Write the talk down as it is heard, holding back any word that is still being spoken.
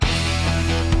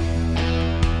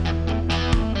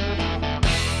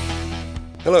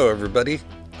Hello, everybody.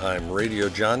 I'm Radio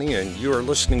Johnny, and you are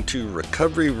listening to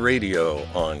Recovery Radio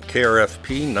on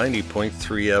KRFP 90.3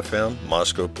 FM,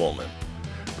 Moscow Pullman.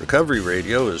 Recovery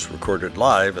Radio is recorded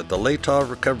live at the Latah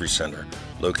Recovery Center,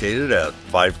 located at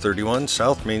 531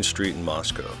 South Main Street in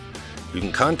Moscow. You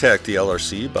can contact the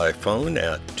LRC by phone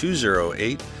at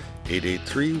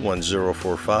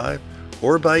 208-883-1045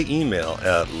 or by email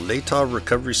at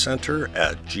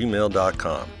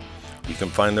latahrecoverycenter@gmail.com. You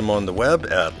can find them on the web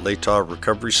at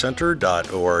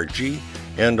latahrecoverycenter.org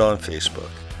and on Facebook.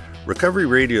 Recovery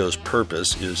Radio's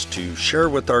purpose is to share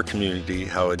with our community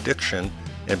how addiction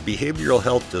and behavioral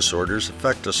health disorders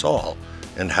affect us all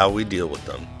and how we deal with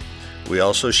them. We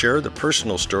also share the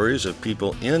personal stories of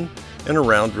people in and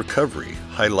around recovery,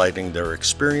 highlighting their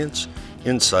experience,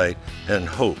 insight, and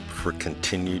hope for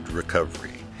continued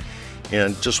recovery.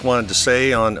 And just wanted to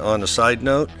say on a side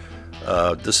note,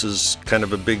 this is kind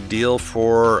of a big deal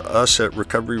for us at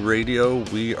Recovery Radio.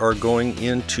 We are going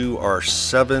into our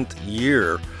 7th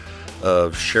year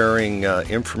of sharing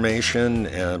information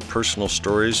and personal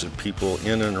stories of people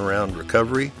in and around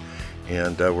recovery.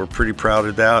 And we're pretty proud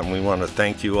of that. And we want to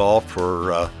thank you all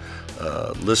for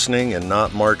listening and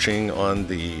not marching on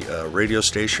the radio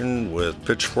station with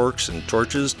pitchforks and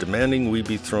torches demanding we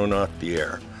be thrown off the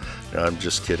air. No, I'm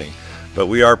just kidding. But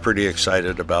we are pretty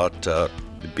excited about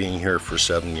being here for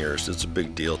 7 years. It's a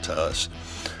big deal to us.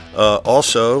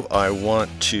 Also, I want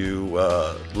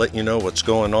to let you know what's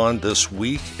going on this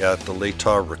week at the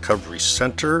Latah Recovery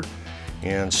Center.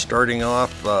 And starting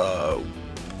off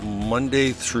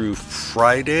Monday through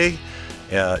Friday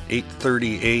at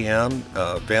 8:30 a.m.,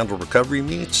 Vandal Recovery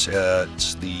meets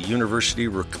at the University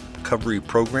Recovery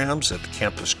Programs at the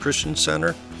Campus Christian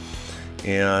Center.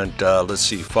 And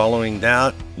following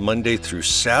that, Monday through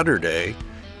Saturday,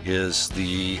 is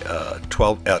the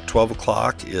 12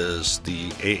 o'clock is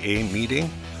the AA meeting.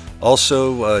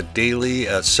 Also daily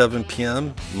at 7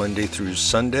 p.m. Monday through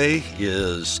Sunday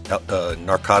is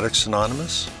Narcotics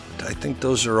Anonymous. I think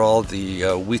those are all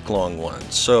the week-long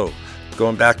ones. So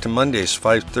going back to Mondays,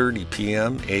 5:30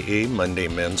 p.m. AA Monday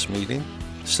men's meeting.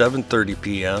 7:30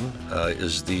 p.m.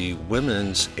 Is the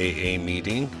women's AA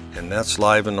meeting, and that's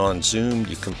live and on Zoom.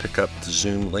 You can pick up the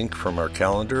Zoom link from our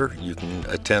calendar. You can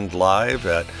attend live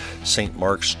at St.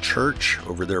 Mark's Church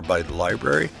over there by the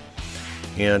library.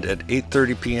 And at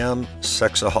 8:30 p.m.,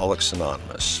 Sexaholics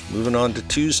Anonymous. Moving on to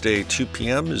Tuesday, 2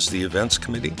 p.m. is the Events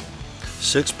Committee.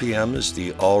 6 p.m. is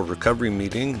the All Recovery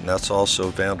meeting. And that's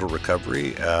also Vandal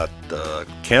Recovery at the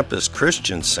Campus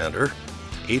Christian Center.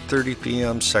 8:30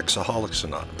 p.m. Sexaholics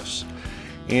Anonymous.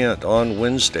 And on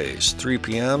Wednesdays, 3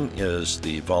 p.m. is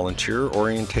the volunteer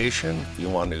orientation. If you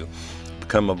want to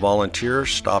become a volunteer,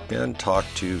 stop in, talk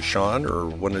to Sean or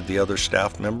one of the other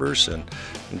staff members and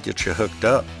get you hooked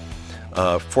up.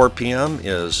 4 p.m.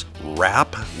 is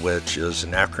WRAP, which is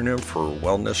an acronym for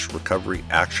Wellness Recovery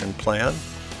Action Plan.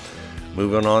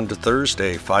 Moving on to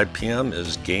Thursday, 5 p.m.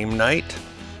 is Game Night,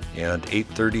 and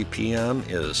 8:30 p.m.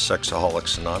 is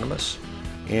Sexaholics Anonymous.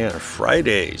 And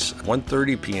Fridays,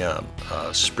 1:30 p.m.,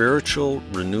 Spiritual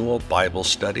Renewal Bible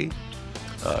Study.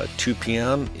 2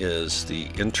 p.m. is the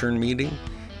intern meeting,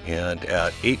 and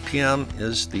at 8 p.m.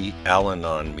 is the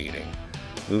Al-Anon meeting.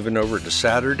 Moving over to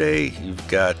Saturday, you've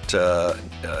got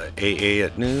AA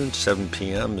at noon, 7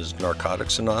 p.m. is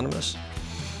Narcotics Anonymous.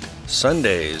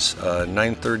 Sundays,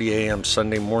 9:30 a.m.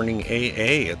 Sunday morning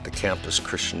AA at the Campus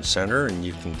Christian Center, and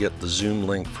you can get the Zoom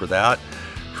link for that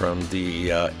from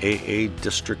the AA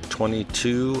District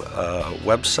 22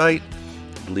 website.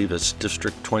 I believe it's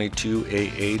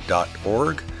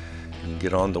district22aa.org. You can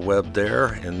get on the web there.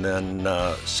 And then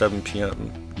 7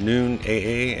 p.m. noon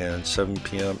AA and 7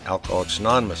 p.m. Alcoholics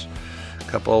Anonymous. A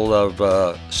couple of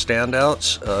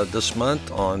standouts this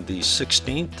month. On the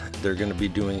 16th, they're going to be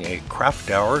doing a craft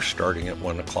hour starting at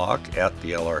 1 o'clock at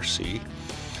the LRC.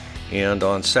 And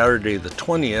on Saturday the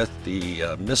 20th,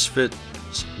 the Misfit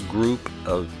group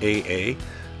of AA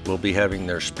will be having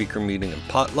their speaker meeting and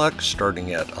potluck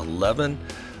starting at 11,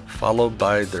 followed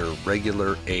by their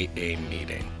regular AA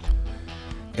meeting.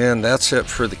 And that's it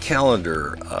for the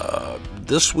calendar.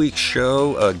 This week's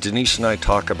show, Denise and I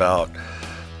talk about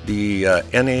the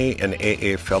NA and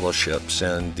AA fellowships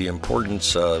and the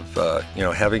importance of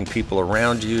having people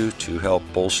around you to help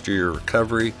bolster your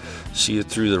recovery, see you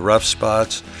through the rough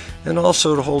spots, and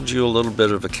also to hold you a little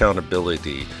bit of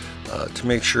accountability to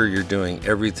make sure you're doing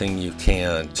everything you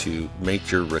can to make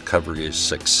your recovery a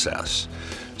success.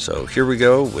 So here we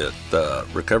go with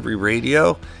Recovery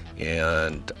Radio,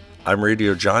 and I'm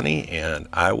Radio Johnny, and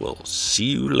I will see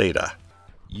you later.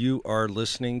 You are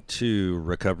listening to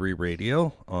Recovery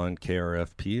Radio on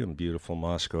KRFP in beautiful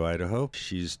Moscow, Idaho.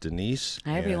 She's Denise.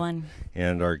 Hi, everyone.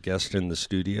 And our guest in the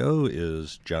studio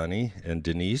is Johnny and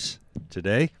Denise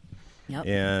today. Yep.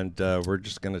 And we're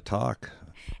just going to talk.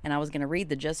 And I was going to read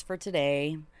the Just for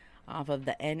Today off of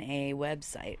the NA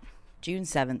website. June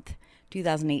 7th,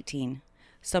 2018.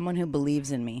 Someone who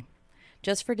believes in me.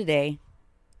 Just for today,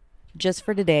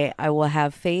 I will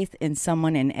have faith in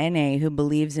someone in NA who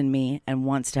believes in me and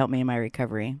wants to help me in my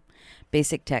recovery.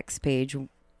 Basic text, page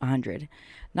 100.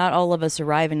 Not all of us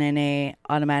arrive in NA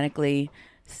automatically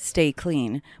stay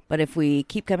clean, but if we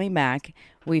keep coming back,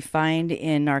 we find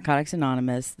in Narcotics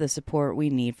Anonymous the support we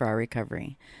need for our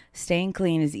recovery. Staying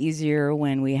clean is easier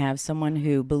when we have someone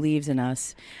who believes in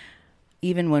us,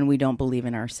 even when we don't believe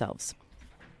in ourselves.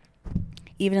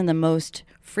 Even the most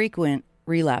frequent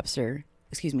relapser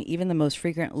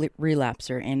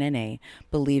in NA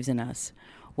believes in us.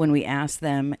 When we ask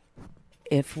them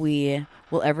if we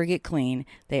will ever get clean,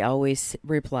 they always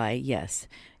reply, yes,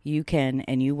 you can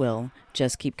and you will.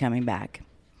 Just keep coming back.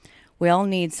 We all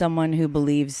need someone who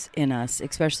believes in us,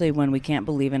 especially when we can't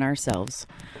believe in ourselves.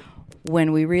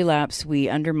 When we relapse, we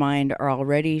undermine our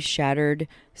already shattered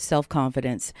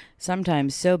self-confidence,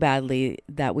 sometimes so badly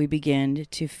that we begin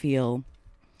to feel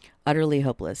utterly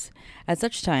hopeless. At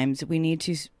such times, we need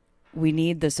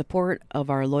the support of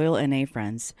our loyal NA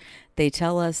friends. They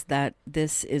tell us that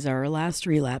this is our last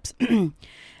relapse.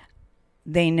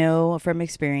 They know from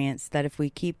experience that if we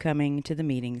keep coming to the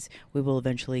meetings, we will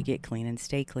eventually get clean and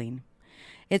stay clean.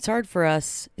 It's hard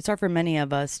for many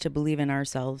of us to believe in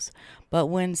ourselves, but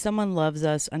when someone loves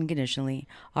us unconditionally,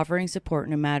 offering support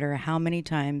no matter how many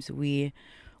times we've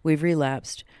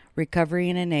relapsed, recovery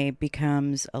in NA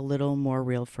becomes a little more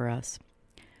real for us.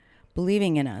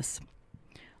 Believing in us.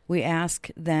 We ask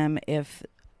them if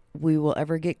we will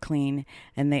ever get clean,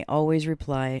 and they always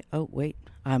reply, oh, wait,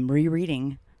 I'm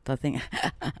rereading the thing.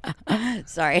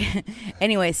 Sorry.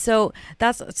 Anyway, so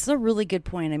that's a really good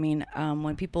point. I mean,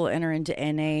 when people enter into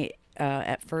NA,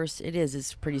 at first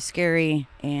it's pretty scary,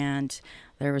 and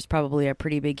there was probably a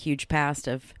pretty big, huge past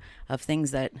of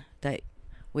things that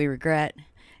we regret.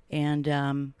 And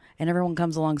everyone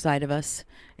comes alongside of us,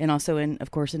 and also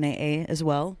of course in AA as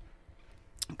well,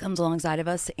 comes alongside of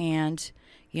us, and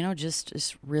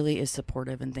just really is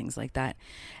supportive and things like that.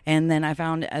 And then I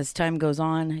found as time goes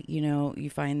on, you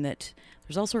find that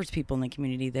there's all sorts of people in the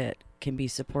community that can be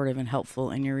supportive and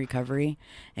helpful in your recovery,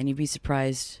 and you'd be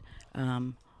surprised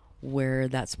where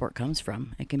that support comes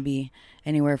from. It can be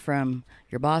anywhere from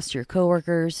your boss to your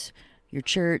coworkers, your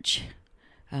church,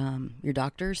 your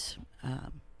doctors.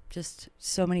 Just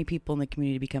so many people in the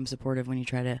community become supportive when you're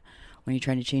trying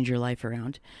to change your life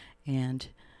around, and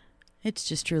it's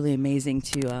just truly amazing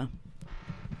to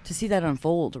see that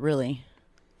unfold. Really,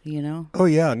 Oh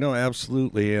yeah, no,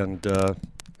 absolutely. And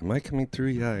am I coming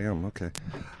through? Yeah, I am. Okay.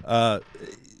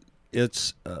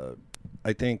 It's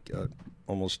I think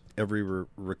almost every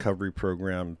recovery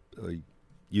program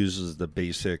uses the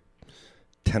basic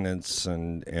tenets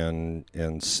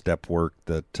and step work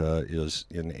that is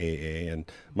in AA,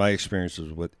 and my experience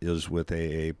is with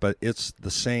AA. But it's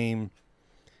the same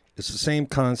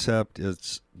concept.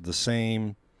 It's the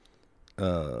same.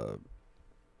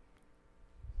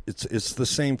 It's the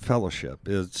same fellowship.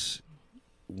 It's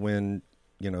when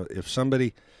if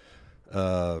somebody,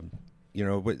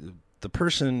 the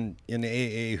person in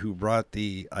AA who brought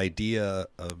the idea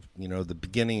of, the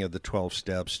beginning of the 12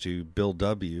 steps to Bill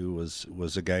W.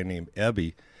 was a guy named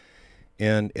Ebby.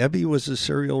 And Ebby was a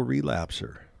serial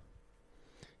relapser,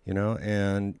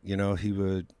 and, he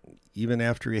would, even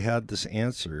after he had this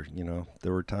answer,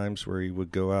 there were times where he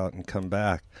would go out and come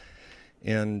back.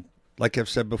 And like I've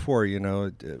said before,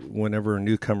 whenever a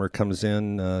newcomer comes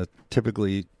in,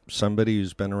 typically somebody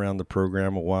who's been around the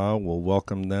program a while will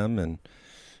welcome them and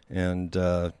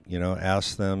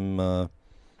ask them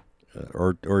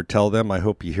or tell them, I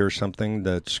hope you hear something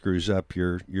that screws up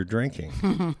your drinking.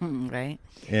 Right.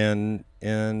 And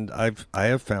I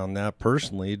have found that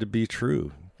personally to be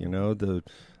true. The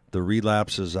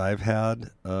relapses I've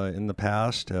had in the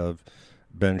past have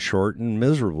been short and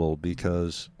miserable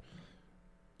because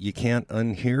you can't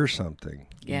unhear something.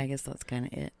 Yeah, I guess that's kind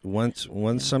of it. Once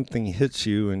something hits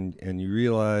you and you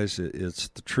realize it's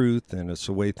the truth and it's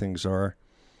the way things are,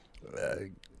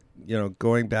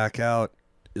 going back out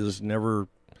is never,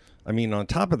 on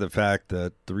top of the fact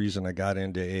that the reason I got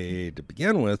into AA to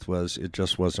begin with was it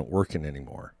just wasn't working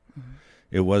anymore. Mm-hmm.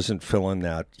 It wasn't filling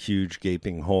that huge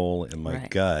gaping hole in my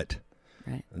gut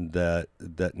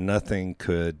that nothing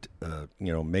could,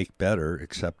 make better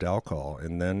except alcohol.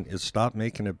 And then it stopped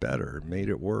making it better. It made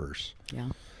it worse. Yeah.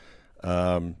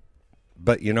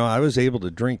 But, I was able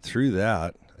to drink through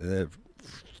that.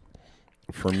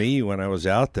 For me, when I was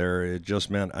out there, it just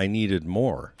meant I needed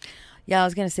more. Yeah, I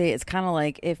was going to say, it's kind of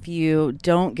like if you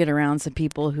don't get around some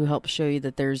people who help show you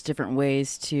that there's different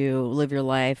ways to live your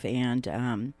life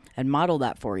and model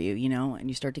that for you, and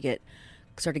you start to get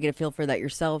a feel for that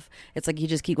yourself. It's like you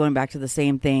just keep going back to the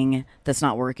same thing that's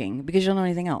not working because you don't know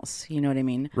anything else. You know what I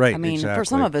mean? Right. I mean, exactly. For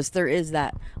some of us, there is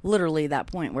literally that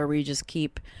point where we just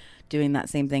keep doing that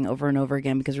same thing over and over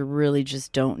again because we really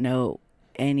just don't know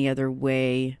any other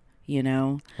way.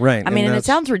 Right. I mean, and it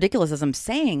sounds ridiculous as I'm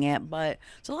saying it, but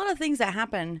there's a lot of things that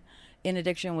happen in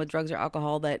addiction with drugs or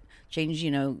alcohol that change,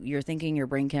 your thinking, your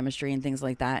brain chemistry, and things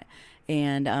like that.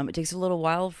 And it takes a little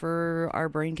while for our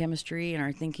brain chemistry and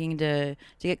our thinking to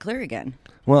get clear again.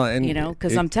 Well, and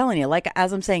because I'm telling you, like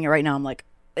as I'm saying it right now, I'm like,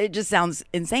 it just sounds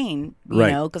insane,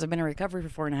 because I've been in recovery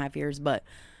for 4.5 years, but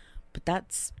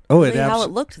that's really how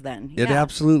it looked then. It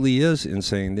absolutely is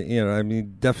insane. I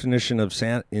mean, definition of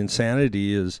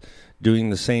insanity is doing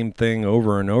the same thing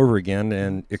over and over again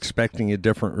and expecting a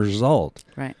different result.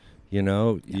 Right.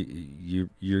 You're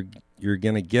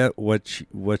going to get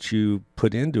what you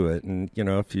put into it. And,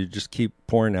 if you just keep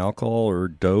pouring alcohol or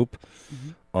dope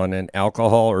on an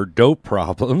alcohol or dope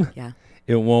problem,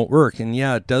 it won't work. And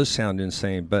it does sound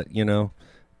insane, but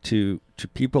to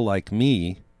people like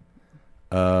me,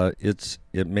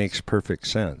 it makes perfect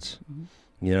sense.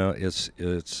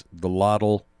 It's the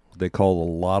Lottle, they call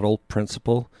the Lottle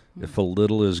principle. If a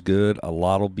little is good, a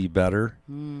lot'll be better.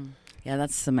 Yeah,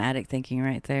 that's somatic thinking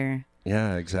right there.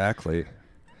 Yeah, exactly.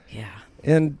 Yeah.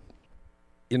 And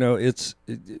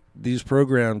these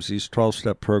programs, these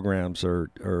 12-step programs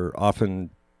are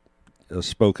often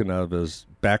spoken of as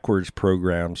backwards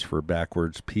programs for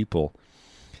backwards people.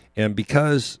 And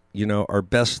because, our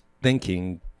best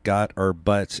thinking got our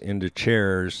butts into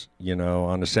chairs,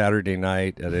 on a Saturday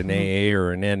night at an AA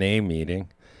or an NA meeting,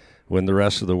 when the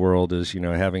rest of the world is,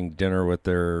 having dinner with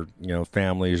their,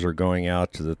 families or going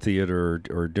out to the theater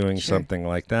or doing something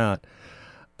like that,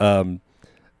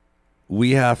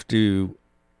 we have to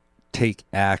take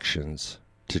actions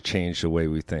to change the way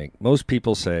we think. Most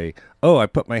people say, oh, I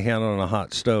put my hand on a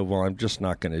hot stove. Well, I'm just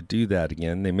not going to do that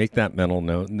again. They make that mental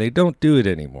note and they don't do it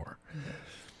anymore.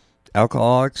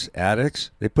 Alcoholics,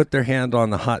 addicts, they put their hand on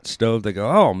the hot stove. They go,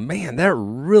 oh, man, that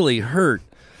really hurt.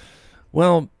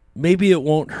 Well, maybe it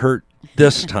won't hurt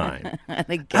this time.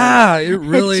 It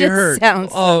really hurt.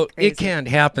 So it can't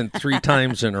happen 3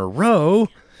 times in a row.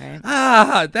 Right.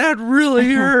 That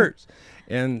really hurts.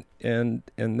 And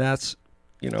that's,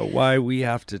 why we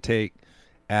have to take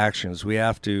actions. We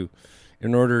have to,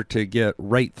 in order to get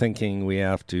right thinking, we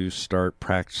have to start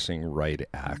practicing right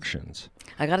actions.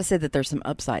 I got to say that there's some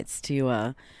upsides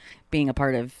to being a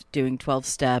part of doing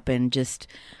 12-step and just,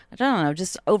 I don't know,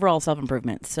 just overall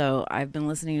self-improvement. So I've been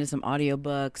listening to some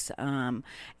audiobooks,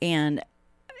 and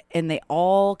they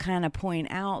all kind of point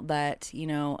out that,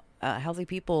 healthy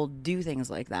people do things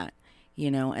like that,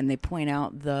 and they point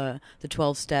out the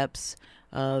 12 steps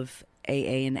of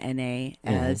AA and NA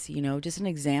as, just an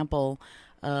example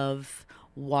of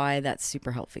why that's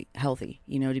super healthy,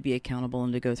 to be accountable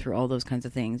and to go through all those kinds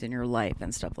of things in your life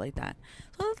and stuff like that.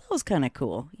 So that was kind of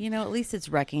cool. At least it's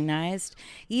recognized,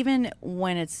 even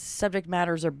when it's subject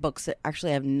matters or books that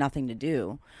actually have nothing to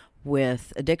do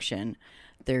with addiction.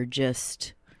 They're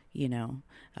just,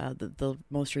 the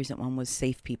most recent one was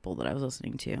Safe People that I was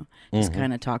listening to. Just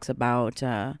kind of talks about,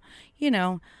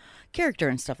 character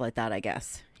and stuff like that, I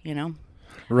guess,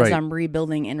 Right. As I'm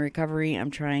rebuilding in recovery,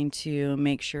 I'm trying to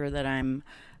make sure that I'm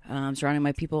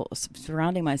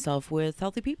surrounding myself with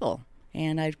healthy people,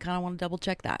 and I kind of want to double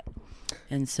check that.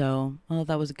 And so,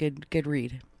 that was a good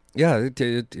read. Yeah,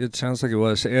 it sounds like it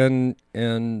was, and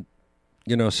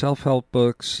self-help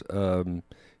books,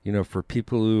 for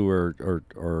people who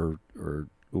are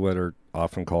what are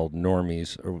often called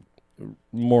normies, or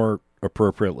more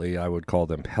appropriately, I would call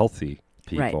them healthy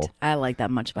people. Right. I like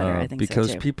that much better. I think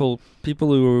because so too.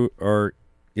 people who are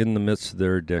in the midst of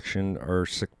their addiction are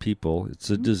sick people. It's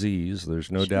a disease.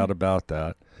 There's no doubt about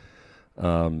that.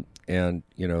 But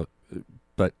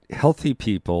healthy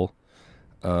people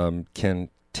can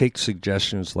take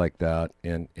suggestions like that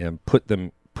and put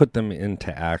them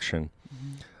into action.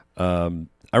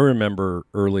 I remember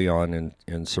early on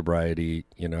in sobriety,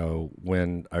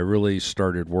 when I really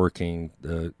started working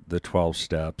the 12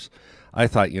 steps, I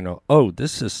thought,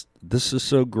 this is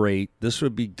so great. This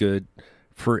would be good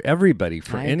for everybody,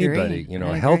 for anybody,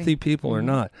 healthy people or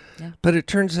not. Yeah. But it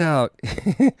turns out,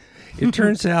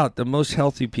 the most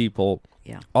healthy people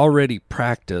already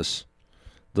practice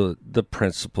the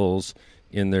principles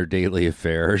in their daily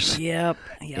affairs. Yep.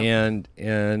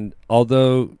 And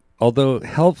although although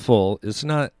helpful, it's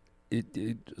not.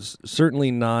 It's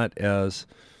certainly not as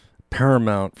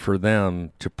paramount for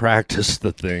them to practice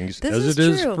the things as it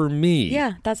is for me.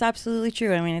 Yeah, that's absolutely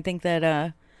true. I mean, I think that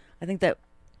I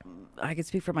could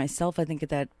speak for myself. I think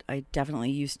that I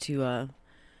definitely used to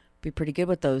be pretty good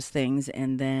with those things,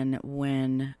 and then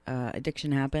when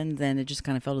addiction happened, then it just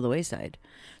kind of fell to the wayside.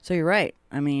 So you're right.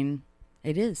 I mean,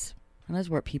 it is, and that's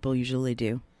what people usually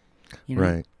do. You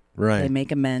know? Right. They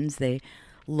make amends. They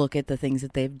look at the things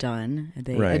that they've done.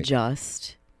 They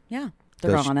adjust. Yeah,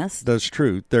 they're honest. That's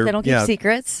true. They don't keep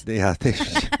secrets. Yeah, they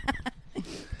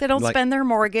don't spend their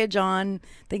mortgage on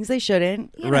things they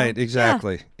shouldn't. Right.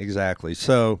 Exactly.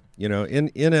 So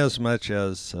in as much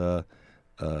as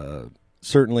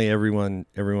certainly everyone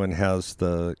has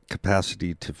the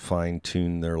capacity to fine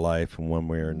tune their life in one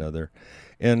way or another,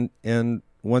 and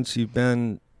once you've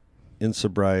been in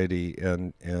sobriety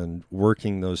and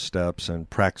working those steps and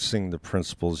practicing the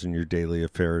principles in your daily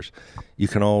affairs, you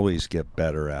can always get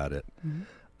better at it.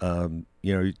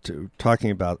 Mm-hmm.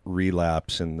 Talking about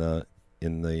relapse in the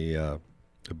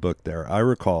book there, I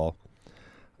recall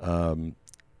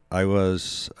I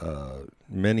was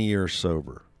many years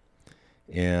sober,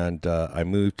 and I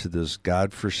moved to this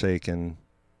godforsaken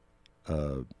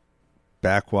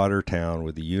backwater town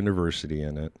with a university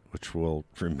in it, which will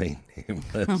remain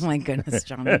nameless. Oh my goodness,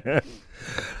 Johnny.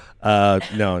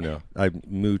 No. I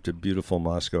moved to beautiful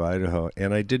Moscow, Idaho,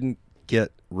 and I didn't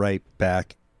get right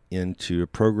back into a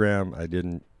program. I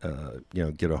didn't,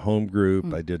 get a home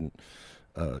group. I didn't,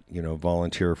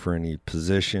 volunteer for any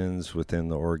positions within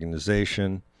the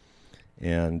organization.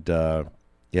 And,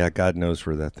 God knows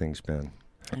where that thing's been.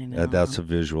 I know. That's a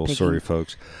visual. Sorry,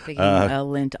 folks. Picking a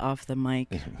lint off the mic.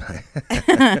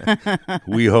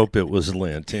 We hope it was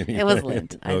lint. Anyway. It was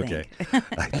lint, I think.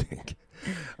 I think.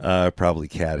 Probably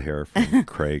cat hair from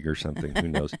Craig or something. Who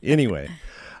knows? Anyway,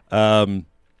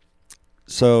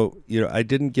 so, I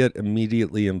didn't get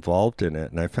immediately involved in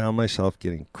it, and I found myself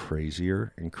getting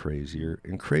crazier and crazier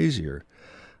and crazier,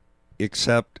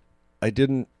 except I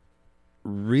didn't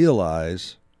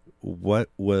realize what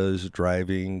was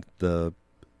driving the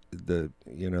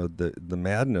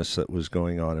madness that was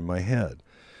going on in my head.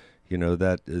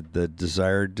 That the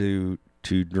desire to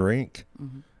drink,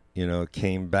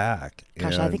 came back.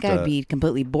 Gosh, I think I'd be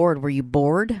completely bored. Were you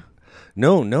bored?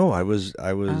 No, I was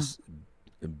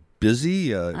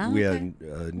busy. We had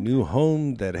a new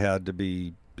home that had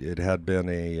been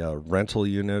a rental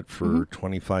unit for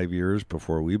 25 years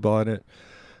before we bought it.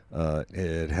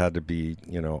 It had to be,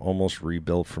 almost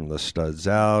rebuilt from the studs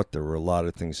out. There were a lot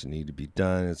of things that need to be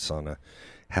done. It's on a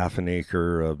half an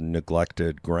acre of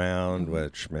neglected ground,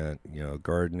 which meant,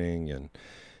 gardening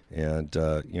and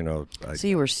so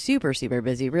you were super, super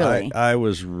busy, really. I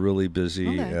was really busy,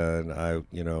 okay. And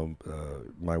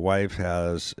my wife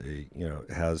had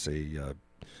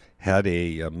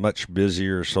a much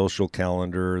busier social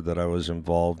calendar that I was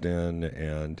involved in,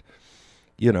 and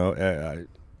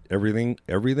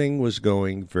everything was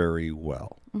going very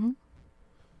well,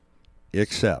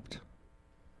 except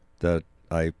that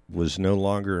I was no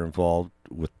longer involved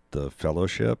with the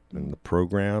fellowship and the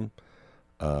program.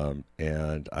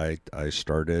 And I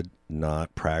started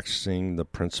not practicing the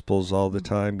principles all the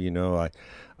time.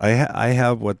 I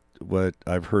have what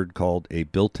I've heard called a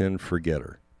built-in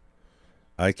forgetter.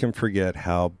 I can forget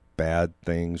how bad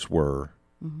things were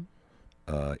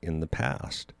in the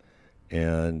past,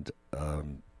 and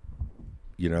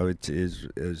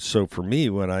so for me,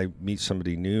 when I meet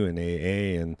somebody new in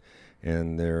AA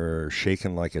and they're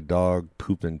shaking like a dog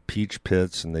pooping peach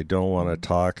pits and they don't want to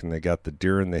talk and they got the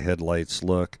deer in the headlights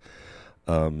look,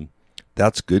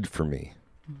 that's good for me.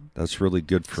 That's really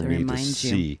good for me to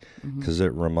see, because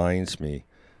it reminds me.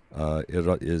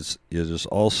 It has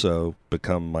also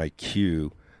become my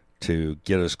cue to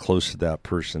get as close to that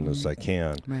person as I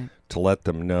can, to let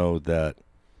them know that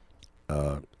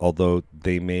although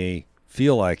they may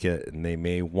feel like it and they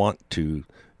may want to,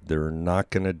 they're not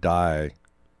going to die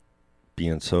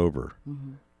being sober.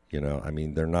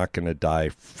 They're not going to die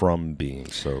from being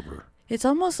sober. It's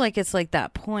almost like it's like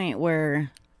that point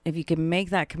where if you can make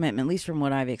that commitment, at least from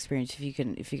what I've experienced, if you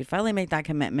could finally make that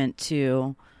commitment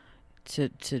to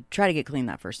try to get clean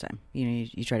that first time, you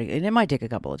try to, and it might take a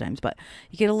couple of times, but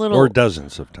you get a little, or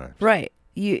dozens of times, right?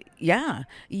 You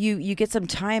get some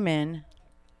time in.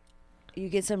 You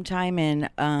get some time in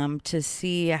to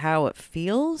see how it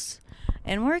feels,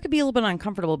 and where it could be a little bit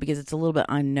uncomfortable because it's a little bit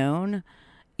unknown.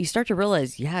 you start to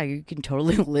realize, yeah, you can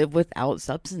totally live without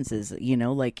substances.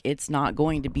 Like it's not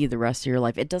going to be the rest of your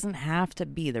life. It doesn't have to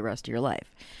be the rest of your life.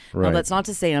 Right. Now, that's not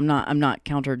to say I'm not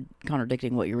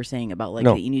contradicting what you were saying about like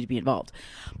No. that you need to be involved.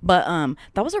 But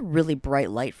that was a really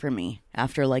bright light for me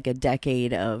after like a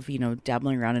decade of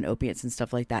dabbling around in opiates and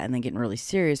stuff like that, and then getting really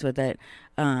serious with it.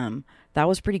 That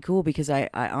was pretty cool because I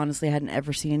honestly hadn't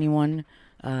ever seen anyone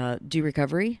do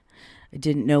recovery. I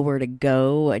didn't know where to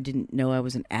go. I didn't know I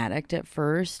was an addict at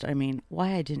first. I mean,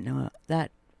 why I didn't know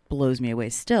that blows me away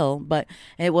still. But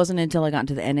it wasn't until I got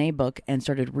into the NA book and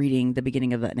started reading the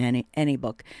beginning of the NA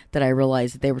book that I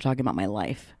realized that they were talking about my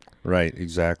life. Right,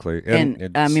 exactly.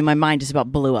 And I mean, my mind just about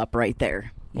blew up right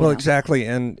there. Well, exactly.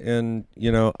 And I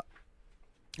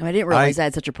didn't realize I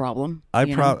had such a problem. I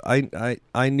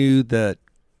knew that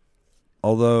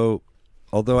although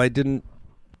I didn't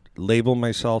label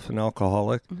myself an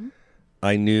alcoholic, mm-hmm.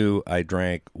 I knew I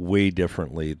drank way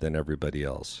differently than everybody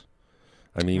else.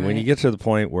 I mean, when you get to the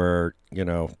point where,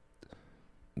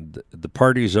 the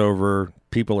party's over,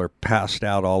 people are passed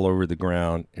out all over the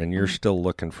ground, and you're still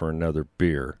looking for another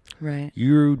beer. Right.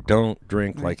 You don't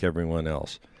drink like everyone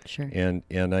else. Sure. And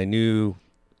I knew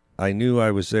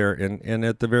I was there, and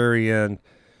at the very end,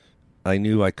 I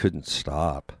knew I couldn't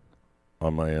stop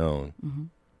on my own. Mm-hmm.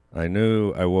 I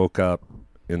knew I woke up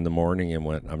in the morning and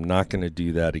went, I'm not going to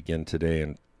do that again today.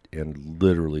 And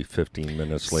literally 15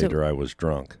 minutes later, I was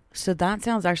drunk. So that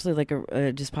sounds actually like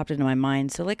just popped into my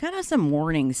mind. So like kind of some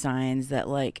warning signs that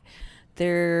like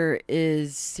there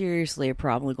is seriously a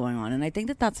problem going on. And I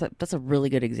think that's a really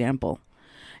good example.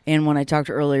 And when I talked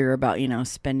earlier about,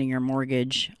 spending your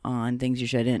mortgage on things you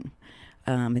shouldn't,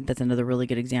 I think that's another really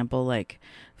good example. Like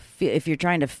if you're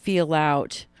trying to feel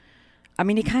out, I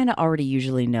mean, you kind of already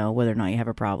usually know whether or not you have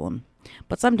a problem.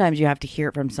 But sometimes you have to hear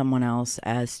it from someone else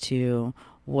as to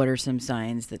what are some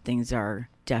signs that things are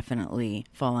definitely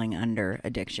falling under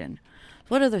addiction.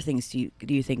 What other things do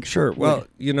you think? Sure. Well,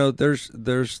 there's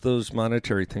those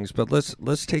monetary things, but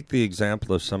let's take the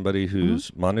example of somebody who's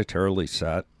monetarily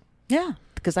set. Yeah,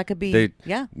 because that could be.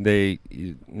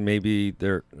 Maybe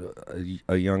they're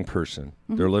a young person.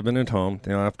 Mm-hmm. They're living at home.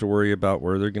 They don't have to worry about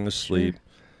where they're going to sleep.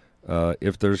 Sure.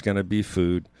 If there's going to be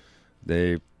food,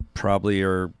 they probably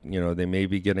are, they may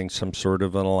be getting some sort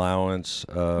of an allowance.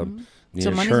 The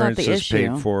insurance is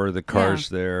paid for, the car's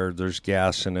there, there's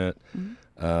gas in it.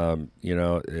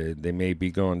 Mm-hmm. They may be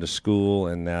going to school,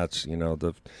 and that's,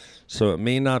 so it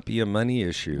may not be a money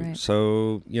issue. Right.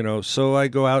 So, so I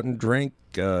go out and drink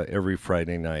every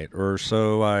Friday night, or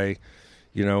so I,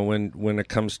 when it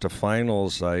comes to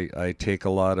finals, I take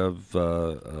a lot of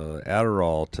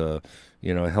Adderall to,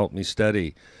 help me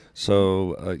study.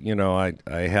 So,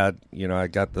 I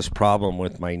got this problem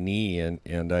with my knee,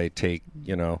 and I take,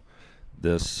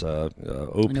 this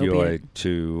opioid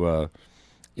to,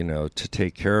 to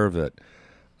take care of it.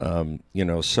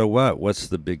 So what? What's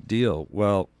the big deal?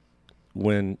 Well,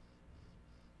 when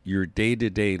your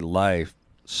day-to-day life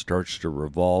starts to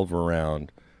revolve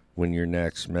around when your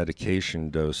next medication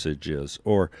dosage is,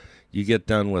 or you get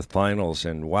done with finals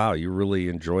and, wow, you really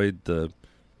enjoyed the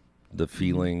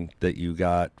feeling that you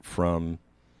got from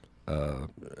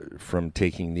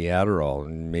taking the Adderall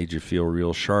and made you feel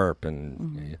real sharp,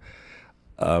 and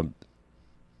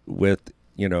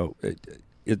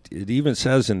it even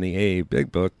says in the AA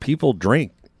Big Book, people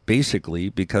drink basically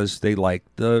because they like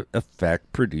the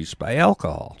effect produced by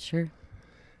alcohol. Sure.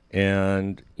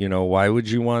 And why would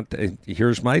you want?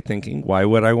 Here's my thinking: why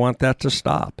would I want that to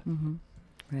stop? Mm-hmm.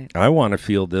 Right. I want to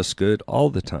feel this good all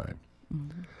the time.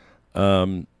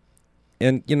 Mm-hmm.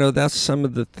 And, that's some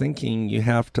of the thinking you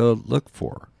have to look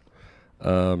for.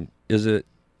 Is it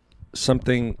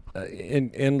something,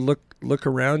 and look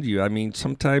around you. I mean,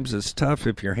 sometimes it's tough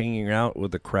if you're hanging out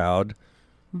with a crowd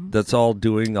that's all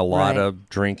doing a lot of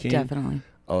drinking. Definitely.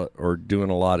 Or doing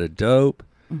a lot of dope,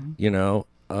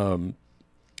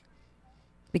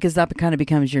 because that kind of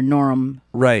becomes your norm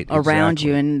around exactly.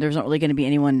 you, and there's not really going to be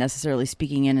anyone necessarily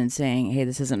speaking in and saying, hey,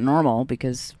 this isn't normal,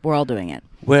 because we're all doing it.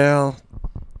 Well,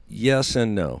 yes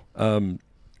and no.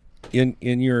 In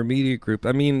your immediate group,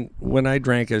 I mean, when I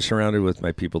drank, I was surrounded with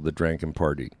my people that drank and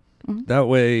partied. Mm-hmm. That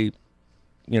way,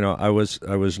 I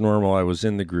was normal. I was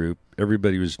in the group.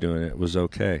 Everybody was doing it. It was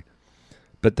okay.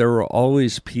 But there were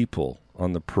always people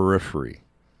on the periphery,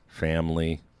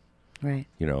 family, right?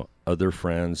 Other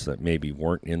friends that maybe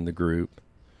weren't in the group,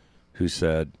 who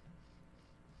said,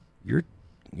 "You're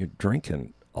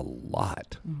drinking a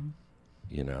lot,"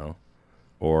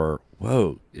 or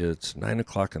 "Whoa, it's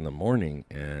 9:00 in the morning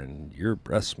and your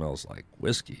breath smells like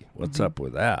whiskey. What's up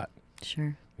with that?"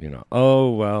 Sure.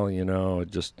 Oh well,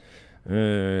 just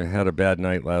had a bad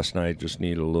night last night, just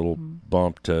need a little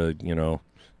bump to,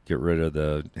 get rid of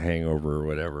the hangover or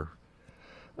whatever.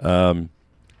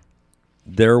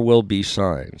 There will be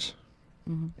signs.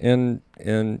 And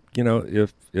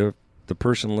if the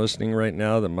person listening right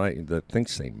now that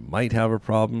thinks they might have a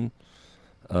problem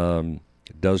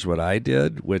does what I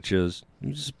did, which is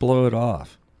you just blow it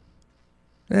off.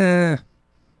 If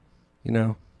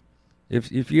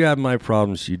you have my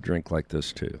problems, you drink like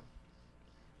this too.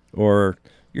 Or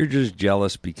you're just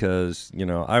jealous because,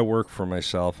 I work for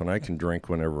myself and I can drink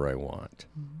whenever I want.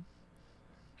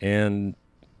 And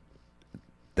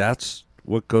that's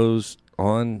what goes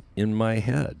on in my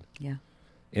head. Yeah.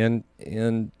 And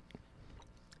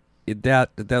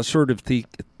that sort of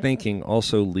thinking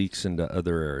also leaks into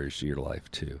other areas of your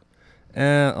life too.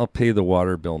 I'll pay the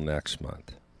water bill next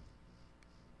month.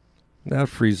 That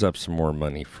frees up some more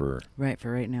money for right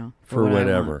now. For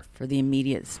whatever. For the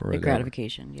immediate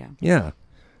gratification, yeah. Yeah.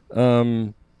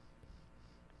 And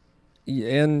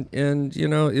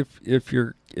if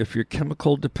you're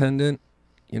chemical dependent,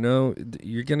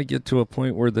 you're going to get to a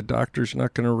point where the doctor's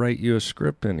not going to write you a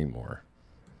script anymore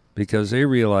because they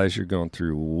realize you're going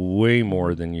through way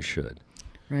more than you should.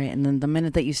 Right. And then the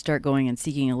minute that you start going and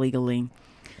seeking illegally,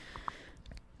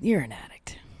 you're an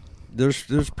addict.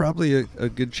 There's probably a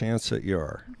good chance that you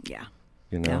are. Yeah.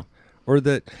 Yeah. Or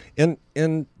that,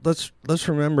 and let's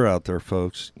remember out there,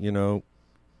 folks,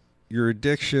 your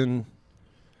addiction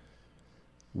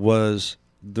was,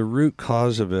 the root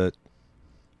cause of it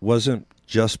wasn't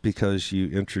just because you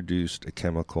introduced a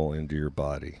chemical into your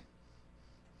body.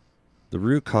 The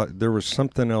root cause, there was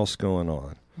something else going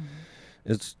on.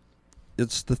 It's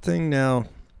the thing now,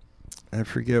 I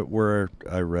forget where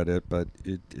I read it, but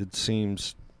it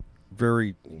seems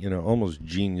very, almost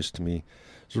genius to me.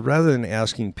 So rather than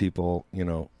asking people,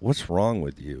 what's wrong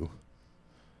with you,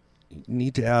 you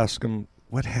need to ask them,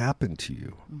 what happened to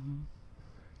you?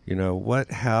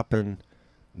 What happened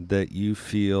that you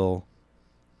feel,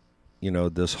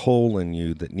 this hole in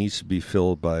you that needs to be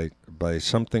filled by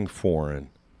something foreign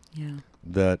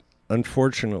that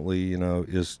unfortunately,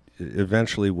 is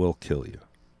eventually will kill you.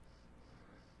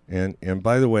 And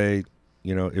by the way,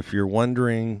 if you're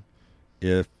wondering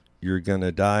if you're going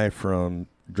to die from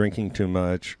drinking too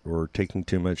much or taking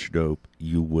too much dope,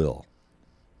 you will.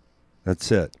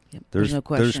 That's it. Yep, there's no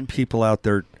There's question. people out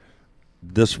there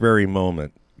this very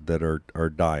moment that are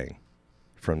dying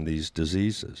from these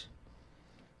diseases.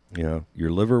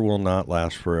 Your liver will not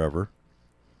last forever.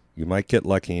 You might get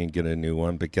lucky and get a new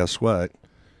one, but guess what?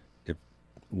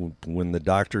 When the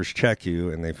doctors check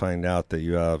you and they find out that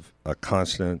you have a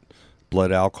constant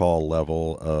blood alcohol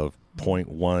level of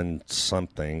 0.1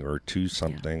 something or 2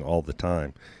 something all the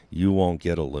time, you won't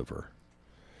get a liver.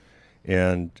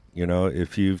 And,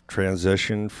 if you've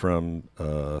transitioned from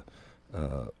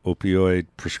opioid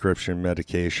prescription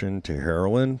medication to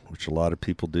heroin, which a lot of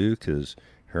people do because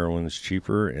heroin is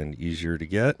cheaper and easier to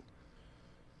get,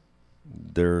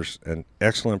 there's an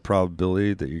excellent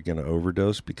probability that you're going to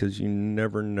overdose because you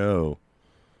never know,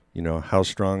 how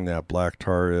strong that black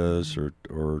tar is or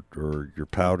your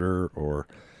powder or,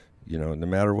 no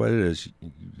matter what it is,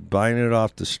 buying it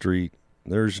off the street,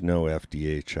 there's no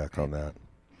FDA check on that.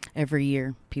 Every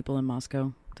year, people in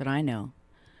Moscow that I know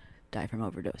die from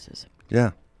overdoses.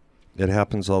 Yeah, it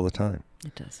happens all the time.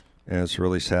 It does. And it's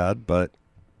really sad, but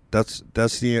that's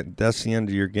the end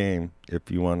of your game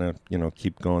if you want to,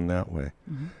 keep going that way.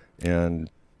 And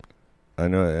I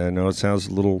know it sounds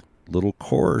a little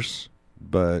coarse,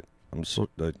 but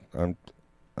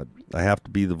I have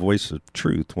to be the voice of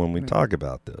truth when we talk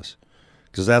about this,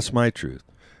 because that's my truth.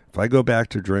 If I go back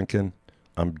to drinking,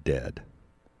 I'm dead.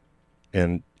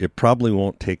 And it probably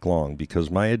won't take long because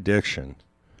my addiction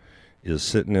is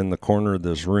sitting in the corner of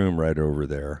this room right over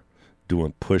there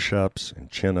doing push-ups and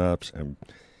chin-ups, and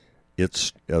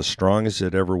it's as strong as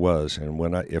it ever was. And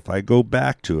if I go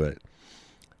back to it,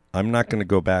 I'm not going to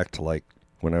go back to like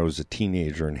when I was a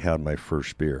teenager and had my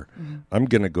first beer. I'm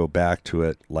going to go back to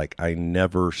it like I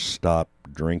never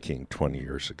stopped drinking 20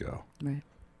 years ago. Right.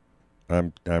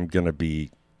 I'm going to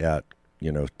be at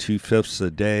 2/5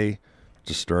 a day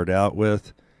to start out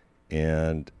with,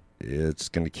 and it's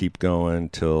going to keep going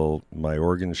till my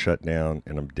organs shut down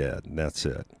and I'm dead, and that's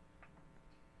it.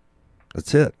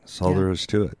 That's it. That's all there is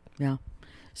to it. Yeah.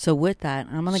 So with that,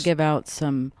 I'm going to give out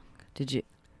some. Did you?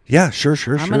 Yeah, sure.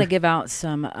 I'm going to give out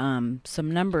some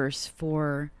numbers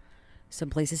for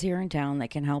some places here in town that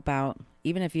can help out.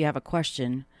 Even if you have a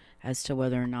question as to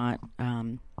whether or not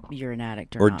you're an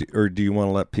addict or Or not. or do you want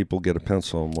to let people get a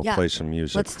pencil and we'll Yeah, play some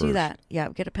music Let's first? do that. Yeah,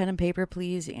 get a pen and paper,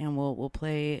 please, and we'll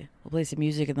play some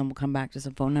music, and then we'll come back to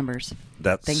some phone numbers.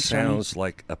 That Thanks, sounds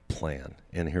like a plan.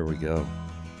 And here we go.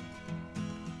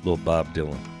 Little Bob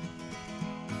Dylan.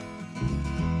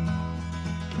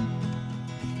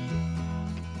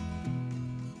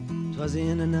 'Twas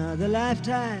in another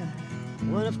lifetime,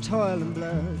 one of toil and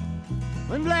blood,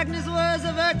 when blackness was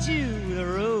a virtue, the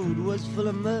road was full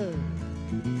of mud.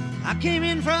 I came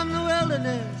in from the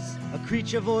wilderness, a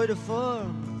creature void of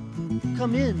form.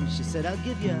 Come in, she said, I'll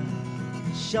give you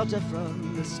shelter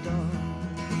from the storm.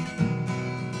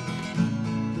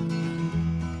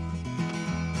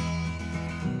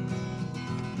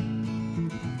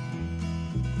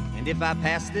 And if I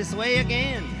pass this way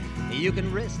again, you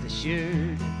can rest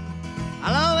assured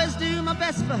I'll always do my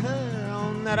best for her,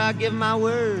 on that I give my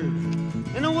word.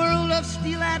 In a world of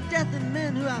steel-eyed death and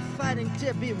men who are fighting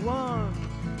to be warm,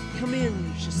 come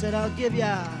in, she said, I'll give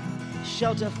ya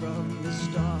shelter from the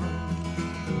storm.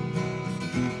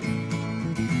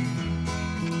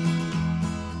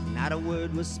 Not a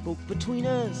word was spoke between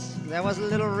us, there was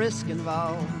little risk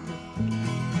involved.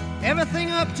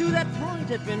 Everything up to that point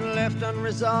had been left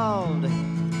unresolved.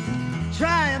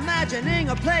 Try imagining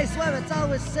a place where it's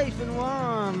always safe and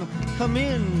warm. Come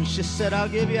in, she said, I'll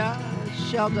give you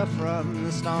shelter from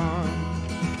the storm.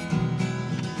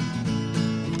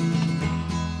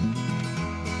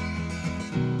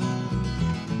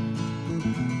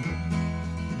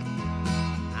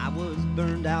 I was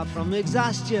burned out from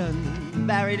exhaustion,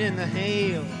 buried in the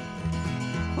hail,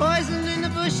 poisoned in the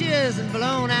bushes and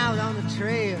blown out on the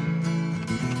trail.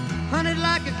 Hunted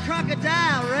like a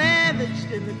crocodile,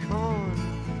 ravaged in the corn.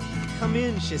 Come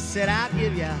in, she said, I'll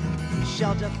give you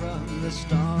shelter from the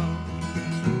storm.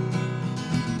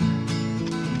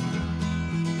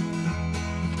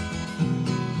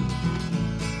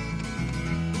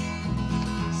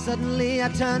 Suddenly I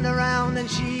turned around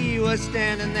and she was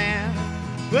standing there,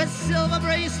 with silver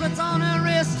bracelets on her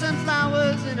wrists and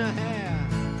flowers in her hair.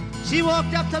 She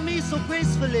walked up to me so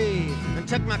gracefully and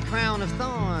took my crown of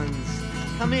thorns.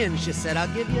 Come in, she said, I'll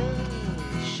give you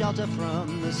shelter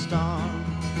from the storm.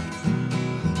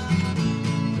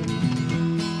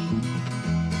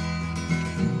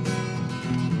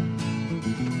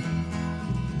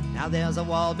 Now there's a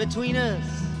wall between us,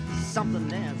 something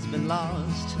that's been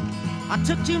lost. I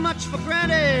took too much for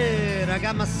granted, I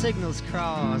got my signals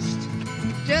crossed.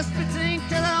 Just to think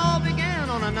till it all began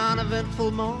on a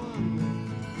non-eventful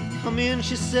morn. Come in,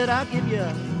 she said, I'll give you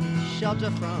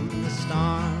shelter from the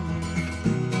storm.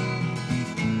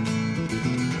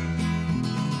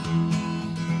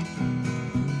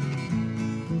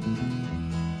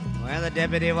 Well, the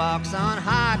deputy walks on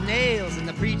hard nails and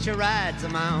the preacher rides a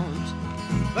mount.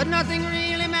 But nothing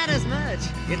really matters much,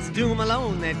 it's doom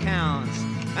alone that counts.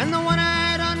 And the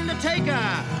one-eyed undertaker,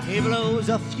 he blows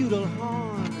a feudal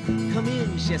horn. Come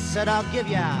in, she said, I'll give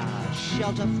ya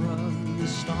shelter from the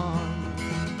storm.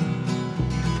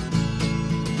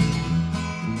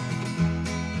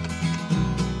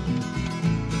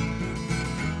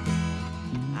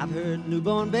 I've heard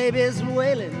newborn babies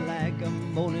wailing like a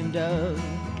moaning dove,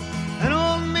 and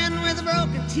old men with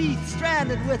broken teeth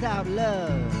stranded without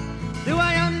love. Do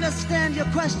I understand your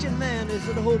question, man? Is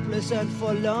it hopeless and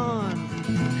forlorn?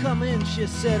 Come in, she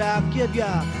said, I'll give you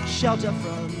shelter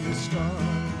from the storm.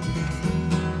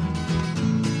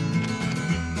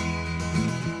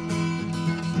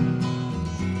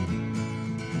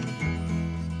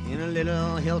 In a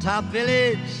little hilltop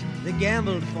village, they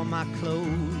gambled for my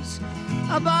clothes.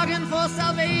 I bargained for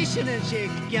salvation and she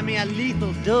gave me a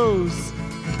lethal dose.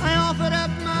 I offered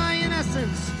up my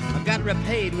innocence, I got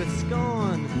repaid with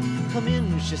scorn. Come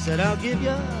in, she said, I'll give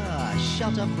you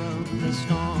shelter from the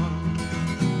storm.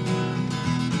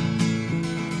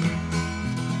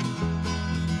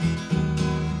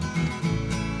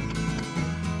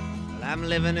 Well, I'm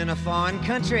living in a foreign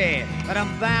country, but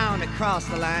I'm bound to cross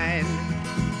the line.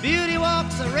 Beauty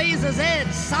walks a razor's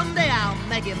edge, someday I'll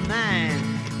make it mine.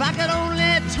 If I could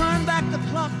only turn back the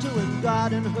clock to when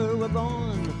God and her were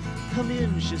born. Come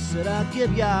in, she said, I'll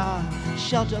give ya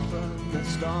shelter from the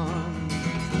storm.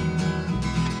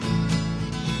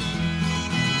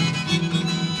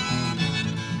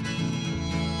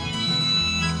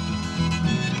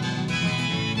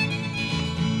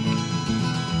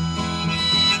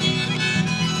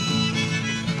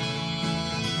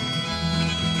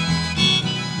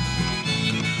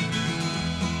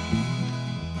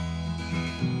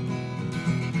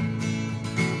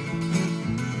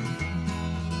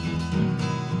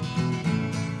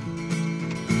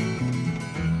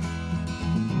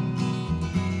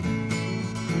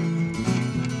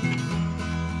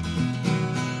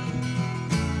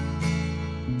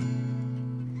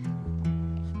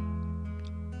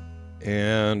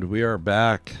 And we are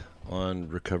back on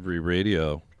Recovery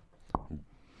Radio,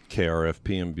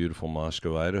 KRFP in beautiful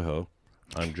Moscow, Idaho.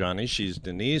 I'm Johnny, she's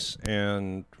Denise,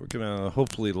 and we're going to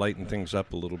hopefully lighten things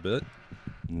up a little bit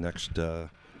next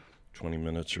 20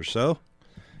 minutes or so.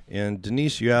 And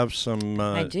Denise, you have some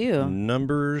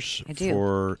numbers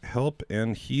for help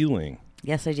and healing.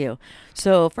 Yes, I do.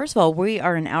 So first of all, we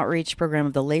are an outreach program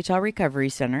of the Latah Recovery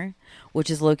Center,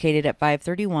 which is located at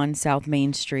 531 South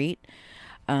Main Street.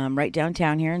 Right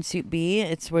downtown here in Suite B.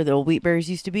 It's where the old Wheatberries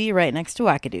used to be, right next to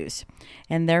Wackadoos.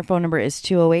 And their phone number is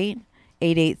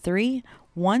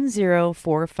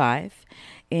 208-883-1045.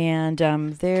 And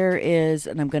there is,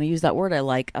 and I'm going to use that word I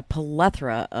like, a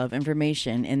plethora of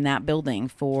information in that building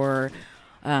for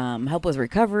help with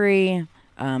recovery,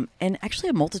 and actually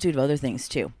a multitude of other things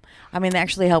too. I mean, they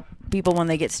actually help people when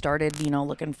they get started,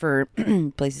 looking for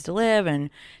places to live and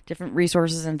different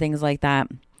resources and things like that.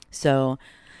 So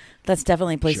that's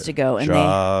definitely a place to go. And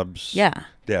jobs.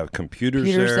 They have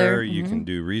computers there. You can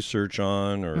do research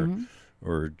on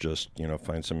or just,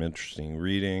 find some interesting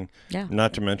reading. Yeah.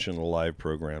 Not to mention the live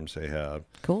programs they have.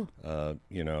 Cool.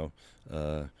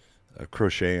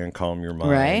 Crochet and Calm Your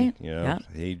Mind. Right.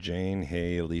 Hey, Jane.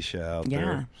 Hey, Alicia out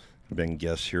there. Been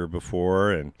guests here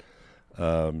before. And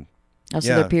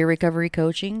also the peer recovery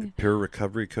coaching. Peer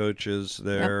recovery coaches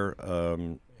there.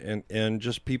 Yep. And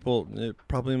just people,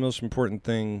 probably the most important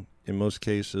thing in most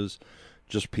cases,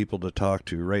 just people to talk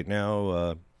to. Right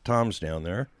now, Tom's down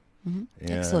there. Mm-hmm.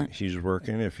 And excellent. He's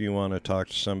working. If you want to talk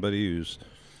to somebody who's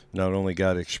not only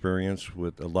got experience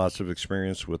with lots of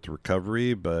experience with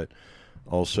recovery, but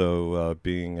also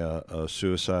being a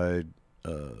suicide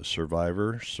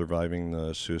survivor, surviving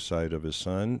the suicide of his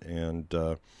son, and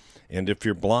if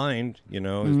you're blind,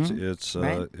 it's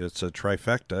a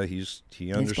trifecta.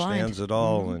 He understands it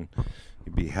all, and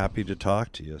he'd be happy to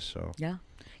talk to you. So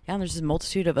and there's a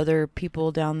multitude of other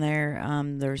people down there.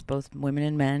 There's both women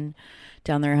and men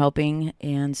down there helping,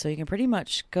 and so you can pretty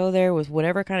much go there with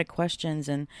whatever kind of questions,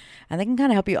 and they can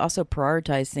kind of help you also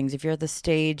prioritize things if you're at the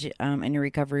stage in your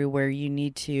recovery where you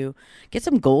need to get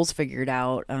some goals figured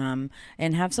out, and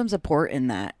have some support in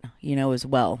that, as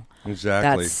well.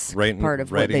 Exactly. That's writing a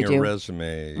do.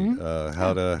 resume,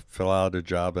 how to fill out a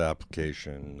job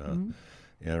application.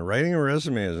 And writing a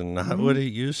resume is not what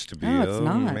it used to be. No, it's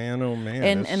not. Oh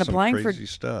man, and applying for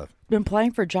stuff.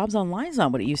 Applying for jobs online is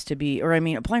not what it used to be. Or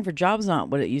applying for jobs is not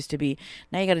what it used to be.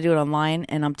 Now you got to do it online.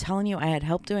 And I'm telling you, I had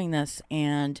help doing this,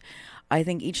 and I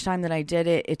think each time that I did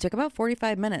it, it took about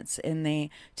 45 minutes, and they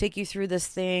take you through this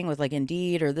thing with like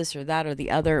Indeed or this or that or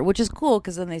the other, which is cool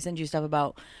because then they send you stuff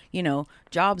about,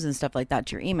 jobs and stuff like that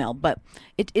to your email. But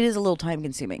it is a little time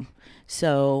consuming.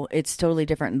 So it's totally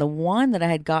different. And the one that I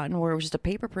had gotten where it was just a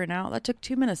paper printout, that took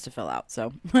 2 minutes to fill out.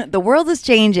 So the world is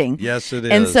changing. Yes, it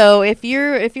is. And so if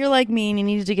you're like me and you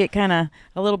need to get kind of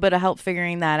a little bit of help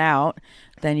figuring that out,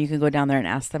 then you can go down there and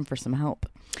ask them for some help.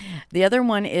 The other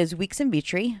one is Weeks in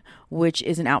Vitry, which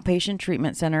is an outpatient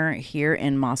treatment center here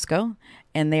in Moscow,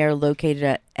 and they are located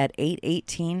at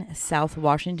 818 South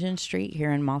Washington Street here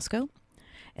in Moscow,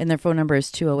 and their phone number is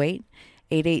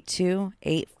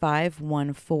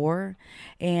 208-882-8514,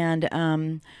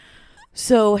 and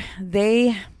so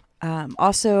they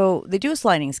they do a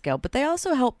sliding scale, but they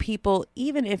also help people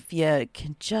even if you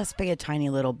can just pay a tiny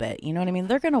little bit. You know what I mean?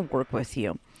 They're going to work with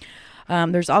you.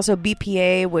 There's also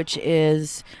BPA, which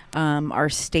is our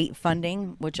state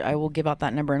funding, which I will give out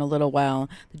that number in a little while,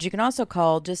 that you can also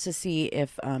call just to see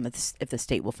if the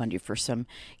state will fund you for some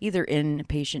either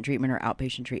inpatient treatment or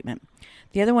outpatient treatment.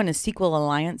 The other one is Sequel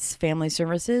Alliance Family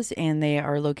Services, and they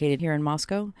are located here in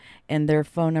Moscow, and their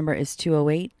phone number is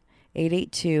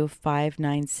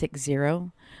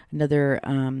 208-882-5960. Another,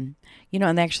 and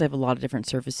they actually have a lot of different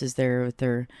services there with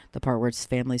the part where it's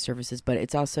family services, but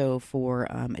it's also for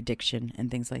addiction and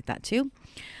things like that too.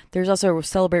 There's also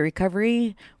Celebrate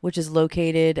Recovery, which is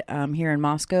located here in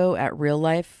Moscow at Real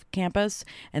Life campus,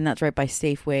 and that's right by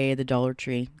Safeway, the Dollar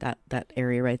Tree, that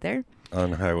area right there.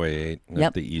 On Highway 8,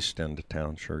 at the east end of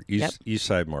town, sure. East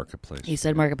Side Marketplace. East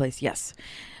Side Marketplace, yes.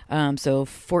 So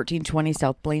 1420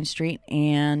 South Blaine Street,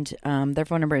 and their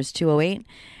phone number is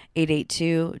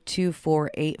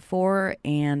 208-882-2484,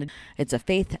 and it's a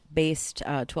faith-based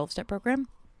 12-step program.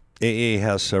 AA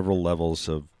has several levels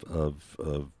of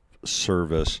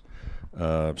service,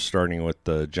 starting with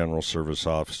the General Service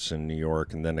Office in New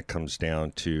York, and then it comes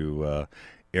down to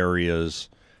areas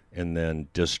and then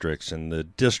districts. And the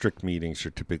district meetings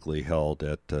are typically held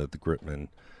at the Gritman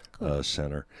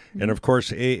Center. Mm-hmm. And, of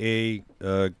course, AA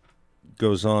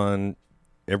goes on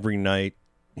every night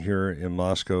here in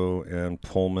Moscow and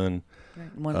Pullman.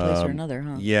 Right. One place or another,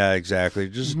 huh? Yeah, exactly.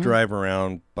 Just drive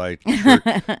around by church.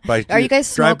 Are you guys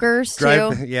smokers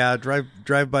too? Yeah,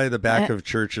 drive by the back of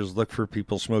churches. Look for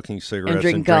people smoking cigarettes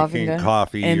drinking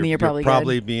coffee. And you're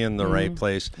probably good. be in the right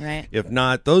place. Right. If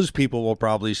not, those people will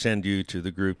probably send you to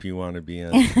the group you want to be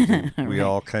in. We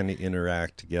all kind of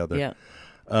interact together. Yeah.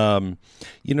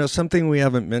 Something we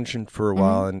haven't mentioned for a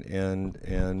while,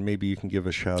 and maybe you can give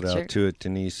a shout out to it,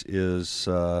 Denise, is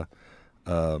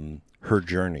Her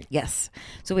Journey. Yes.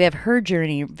 So we have Her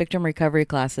Journey victim recovery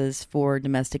classes for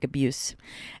domestic abuse.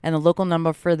 And the local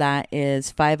number for that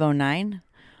is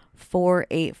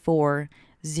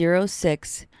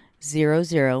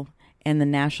 509-484-0600. And the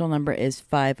national number is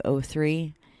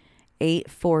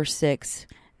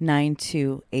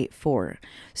 503-846-9284.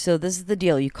 So this is the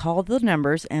deal. You call the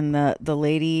numbers, and the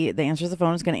lady that answers the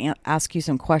phone is going to ask you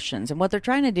some questions. And what they're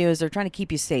trying to do is they're trying to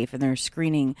keep you safe, and they're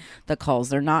screening the calls.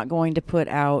 They're not going to put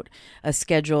out a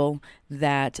schedule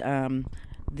that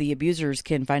the abusers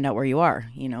can find out where you are.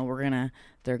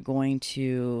 They're going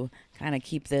to kind of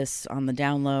keep this on the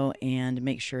down low and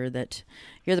make sure that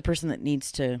you're the person that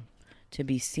needs to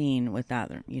be seen with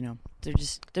that. They're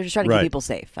just trying to keep people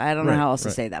safe. I don't know how else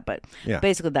to say that, but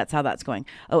basically that's how that's going.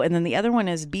 Oh, and then the other one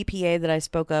is BPA that I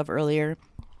spoke of earlier.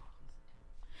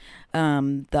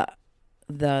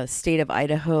 The state of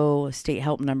Idaho state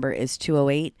help number is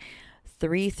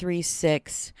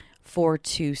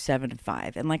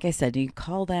 208-336-4275. And like I said, you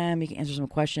call them, you can answer some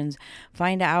questions,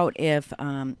 find out if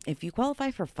you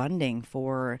qualify for funding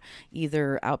for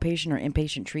either outpatient or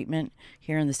inpatient treatment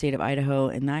here in the state of Idaho,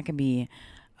 and that can be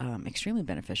extremely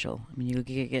beneficial. I mean, you could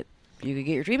get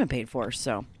your treatment paid for,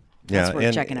 so that's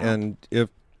worth checking out. And if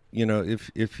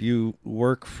you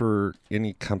work for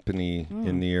any company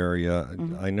in the area,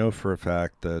 I know for a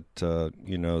fact that the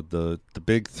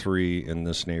big three in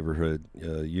this neighborhood,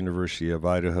 University of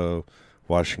Idaho,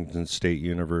 Washington State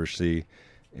University,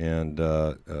 and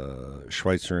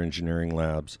Schweitzer Engineering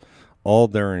Labs, all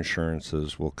their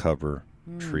insurances will cover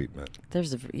treatment.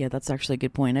 That's actually a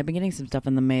good point. I've been getting some stuff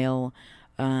in the mail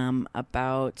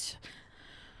about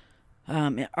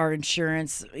our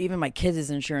insurance, even my kids'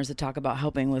 insurance, to talk about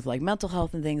helping with like mental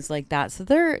health and things like that. So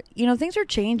things are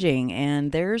changing,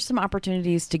 and there's some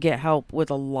opportunities to get help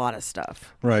with a lot of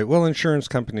stuff. Right. Well, insurance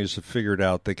companies have figured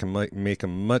out they can make a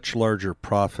much larger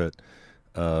profit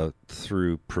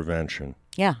through prevention.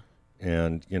 Yeah.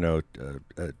 And,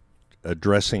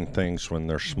 addressing things when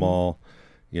they're small.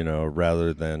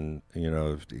 Rather than,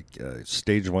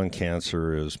 stage 1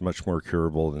 cancer is much more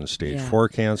curable than stage 4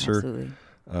 cancer. Absolutely.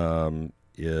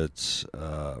 It's,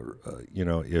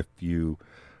 if you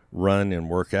run and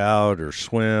work out or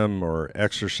swim or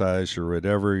exercise or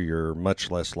whatever, you're much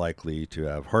less likely to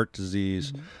have heart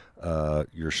disease.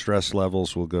 Your stress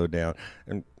levels will go down.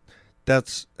 And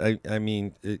that's, they're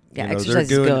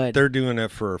doing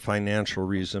it for a financial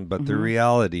reason, but the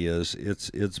reality is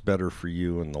it's better for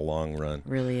you in the long run. It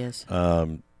really is.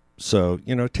 So,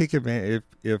 take advantage.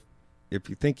 If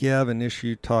you think you have an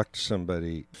issue, talk to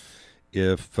somebody.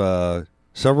 If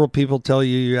several people tell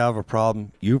you you have a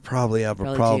problem, you probably have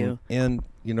a problem. Do. And,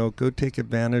 go take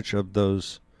advantage of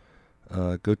those.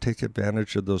 Go take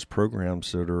advantage of those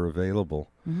programs that are available.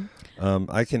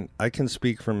 I can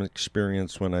speak from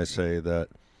experience when I say that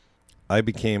I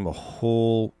became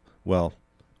when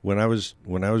I was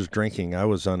drinking, I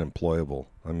was unemployable.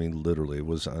 I mean, literally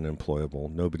was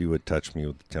unemployable. Nobody would touch me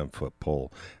with a 10-foot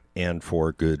pole, and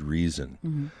for good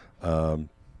reason.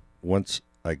 Once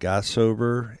I got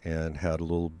sober and had a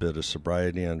little bit of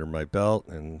sobriety under my belt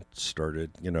and started,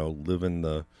 living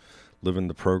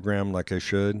the program like I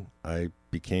should, I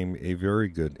became a very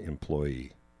good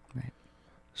employee. Right.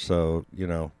 So,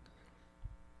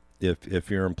 if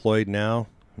you're employed now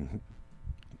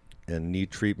and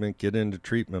need treatment, get into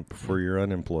treatment before you're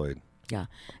unemployed. Yeah,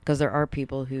 because there are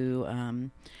people who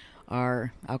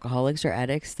are alcoholics or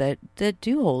addicts that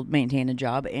do maintain a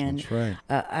job. And that's right.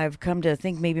 I've come to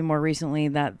think maybe more recently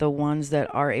that the ones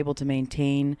that are able to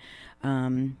maintain,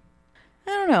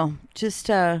 just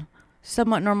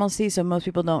somewhat normalcy, so most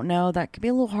people don't know, that could be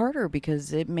a little harder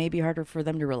because it may be harder for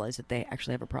them to realize that they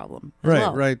actually have a problem.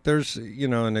 Right. There's,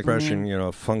 an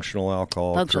expression, functional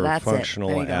alcoholic or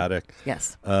functional addict.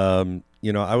 Yes. I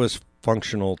was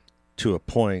functional to a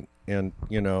point, and,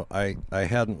 I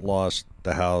hadn't lost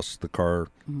the house, the car,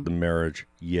 the marriage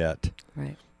yet.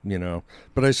 Right.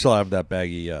 But I still have that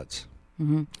bag of yuts.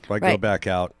 If I go back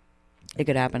out. It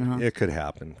could happen, huh? It could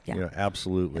happen. Yeah.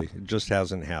 Absolutely. Yeah. It just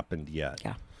hasn't happened yet.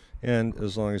 Yeah. And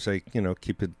as long as I,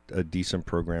 keep a decent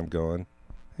program going,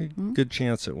 good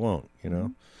chance it won't,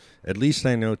 At least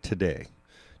I know today.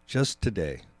 just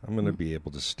today, I'm going to be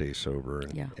able to stay sober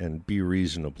and be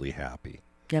reasonably happy.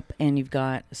 Yep, and you've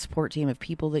got a support team of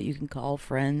people that you can call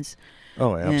friends.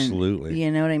 Oh, absolutely. And,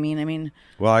 you know what I mean?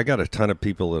 Well, I got a ton of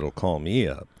people that'll call me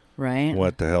up. Right.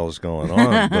 What the hell's going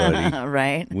on, buddy?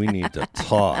 Right. We need to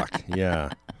talk. Yeah.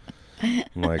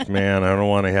 I'm like, man, I don't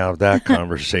want to have that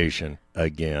conversation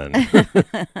again.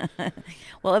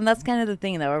 Well, and that's kind of the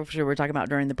thing that we're talking about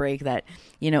during the break, that,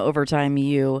 over time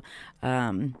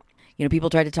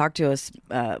people tried to talk to us,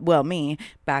 me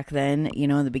back then,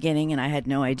 in the beginning, and I had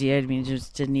no idea. I mean,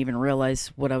 just didn't even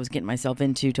realize what I was getting myself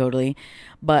into totally.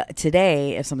 But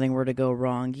today, if something were to go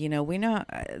wrong, we know,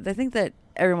 I think that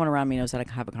everyone around me knows how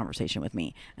to have a conversation with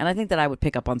me. And I think that I would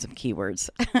pick up on some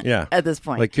keywords at this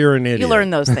point. Like, you're an idiot. You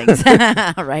learn those things.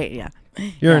 Right, yeah.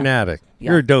 You're an addict. Yeah.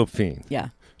 You're a dope fiend. Yeah.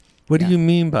 What do you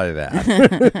mean by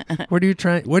that? What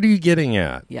are you getting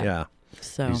at? Yeah.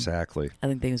 So exactly. I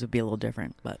think things would be a little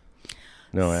different, but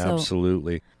no,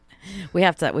 absolutely. We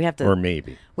have to, or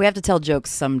maybe we have to tell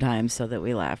jokes sometimes so that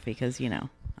we laugh, because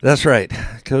That's right,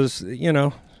 because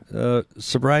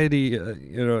sobriety,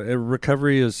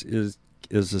 recovery is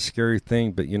a scary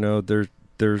thing, but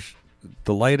there's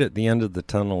the light at the end of the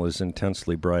tunnel is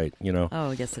intensely bright.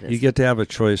 Oh, yes, it is. You get to have a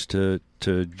choice to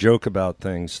joke about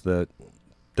things that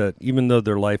even though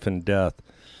they're life and death.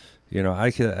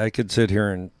 I could sit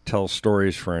here and tell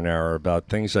stories for an hour about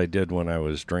things I did when I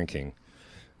was drinking.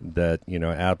 That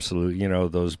absolutely,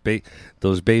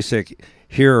 those basic,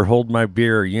 here, hold my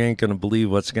beer, you ain't gonna believe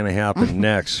what's gonna happen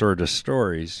next sort of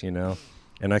stories, and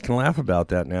I can laugh about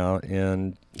that now,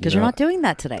 and because you're not doing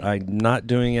that today. I'm not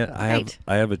doing it. Right.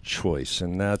 I have a choice,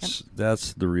 and that's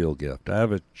the real gift. I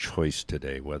have a choice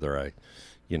today whether I,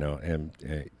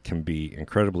 can be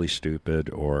incredibly stupid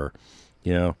or,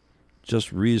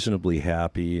 just reasonably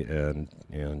happy and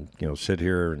sit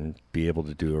here and be able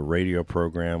to do a radio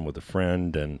program with a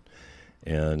friend and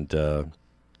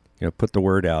put the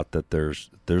word out that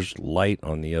there's light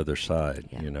on the other side.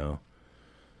 You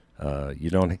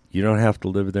don't have to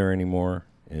live there anymore,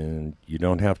 and you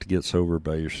don't have to get sober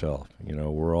by yourself.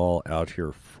 We're all out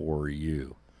here for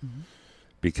you,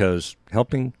 because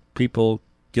helping people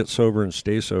get sober and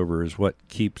stay sober is what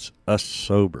keeps us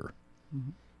sober.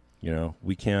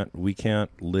 We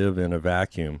can't live in a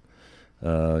vacuum.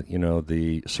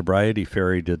 The sobriety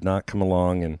fairy did not come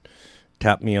along and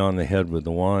tap me on the head with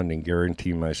the wand and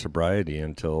guarantee my sobriety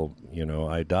until,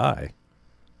 I die.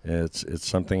 It's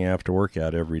something I have to work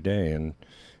at every day.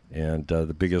 And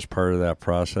the biggest part of that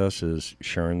process is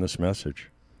sharing this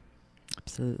message.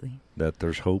 Absolutely. That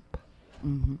there's hope.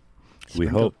 Mm-hmm.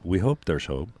 We hope there's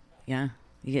hope. Yeah.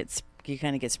 You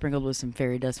kind of get sprinkled with some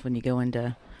fairy dust when you go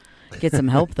into get some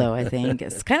help, though. I think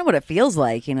it's kind of what it feels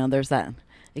like. There's that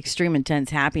extreme intense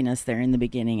happiness there in the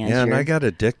beginning. And I got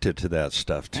addicted to that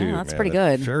stuff too. Yeah, that's man. pretty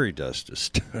good. Fairy dust is,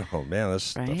 oh man,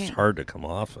 that's hard to come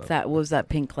off of. That was that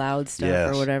pink cloud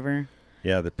stuff or whatever.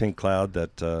 Yeah, the pink cloud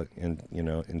that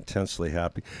intensely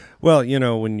happy. Well,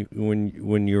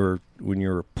 when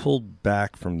you're pulled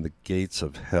back from the gates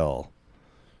of hell,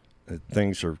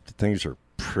 things are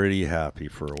pretty happy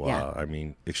for a while. Yeah. I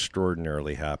mean,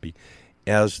 extraordinarily happy,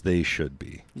 as they should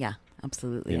be. Yeah,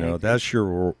 absolutely. That's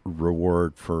your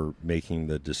reward for making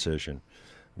the decision.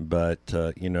 But,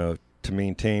 to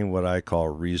maintain what I call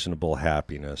reasonable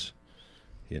happiness,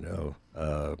 to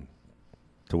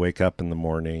wake up in the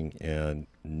morning and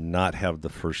not have the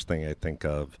first thing I think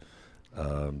of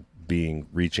being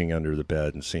reaching under the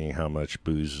bed and seeing how much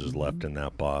booze is left in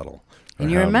that bottle. And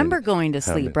you remember going to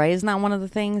sleep, right? Isn't that one of the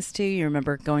things, too? You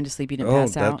remember going to sleep, you didn't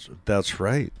pass out? That's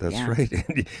right. That's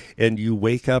right. And you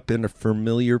wake up in a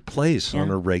familiar place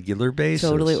on a regular basis.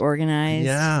 Totally organized.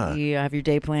 Yeah. You have your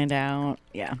day planned out.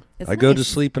 Yeah. I go to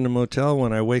sleep in a motel.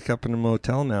 When I wake up in a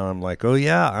motel now, I'm like, oh,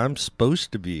 yeah, I'm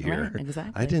supposed to be here. Right,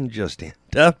 exactly. I didn't just end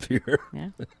up here. Yeah.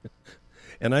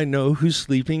 And I know who's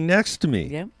sleeping next to me.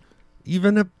 Yep.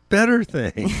 Even a better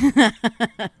thing.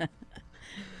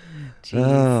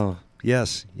 Oh,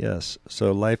 yes.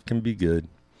 So life can be good.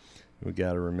 We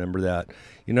got to remember that.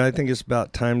 I think it's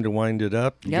about time to wind it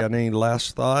up. You got any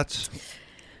last thoughts?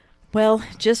 Well,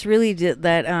 just really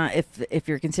that if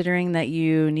you're considering that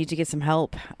you need to get some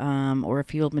help, or if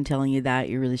people have been telling you that,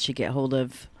 you really should get hold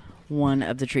of one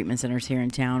of the treatment centers here in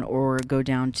town, or go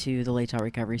down to the Latah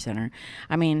Recovery Center.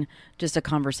 I mean, just a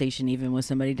conversation even with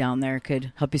somebody down there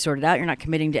could help you sort it out. You're not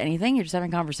committing to anything. You're just having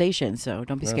a conversation. So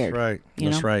don't be scared.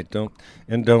 That's right.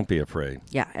 Don't be afraid.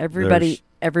 Yeah.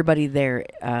 Everybody there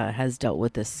has dealt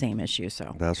with this same issue.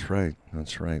 So that's right.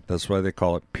 That's why they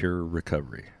call it peer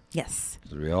recovery. Yes.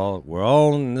 We're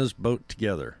all in this boat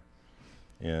together,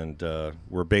 and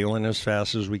we're bailing as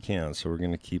fast as we can. So we're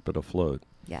going to keep it afloat.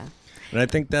 Yeah. And I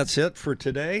think that's it for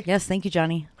today. Yes, thank you,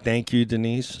 Johnny. Thank you,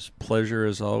 Denise. Pleasure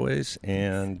as always.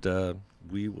 And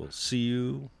we will see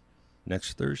you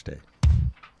next Thursday.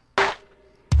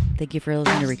 Thank you for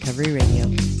listening to Recovery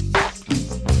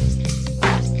Radio.